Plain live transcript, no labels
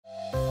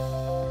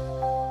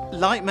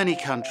Like many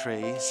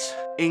countries,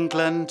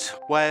 England,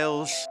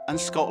 Wales and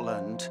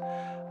Scotland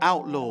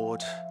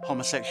outlawed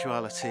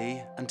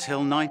homosexuality until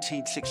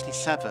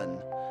 1967.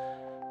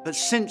 But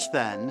since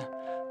then,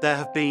 there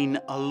have been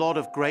a lot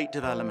of great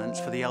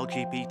developments for the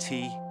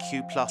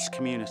LGBTQ+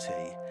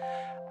 community.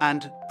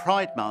 And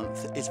Pride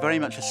Month is very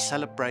much a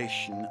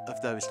celebration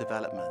of those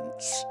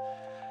developments.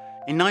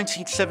 In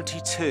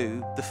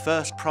 1972, the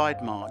first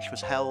Pride March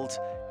was held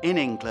in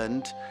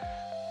England,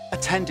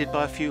 attended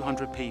by a few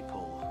hundred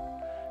people.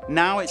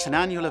 Now it's an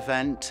annual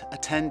event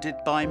attended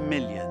by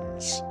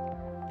millions.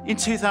 In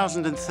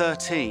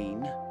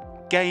 2013,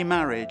 gay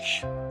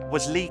marriage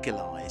was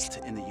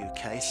legalised in the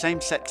UK,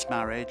 same-sex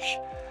marriage.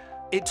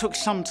 It took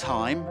some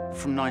time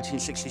from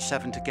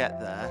 1967 to get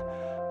there,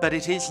 but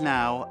it is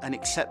now an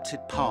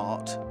accepted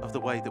part of the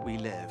way that we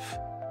live.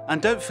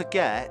 And don't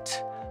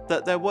forget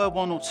that there were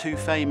one or two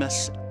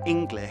famous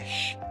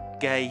English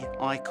gay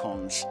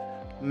icons,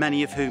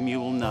 many of whom you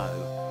will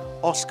know.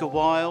 Oscar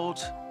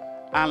Wilde,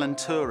 Alan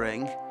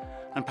Turing,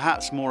 and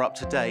perhaps more up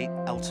to date,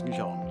 Elton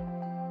John.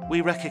 We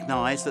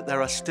recognise that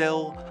there are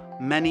still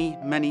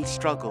many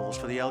struggles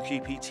for the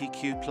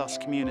LGBTQ+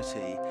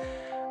 community,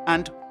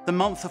 and the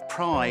month of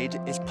Pride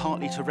is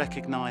partly to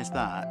recognise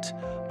that,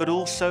 but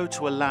also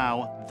to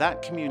allow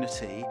that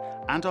community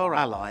and our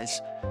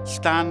allies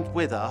stand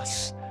with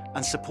us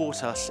and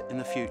support us in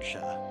the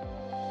future.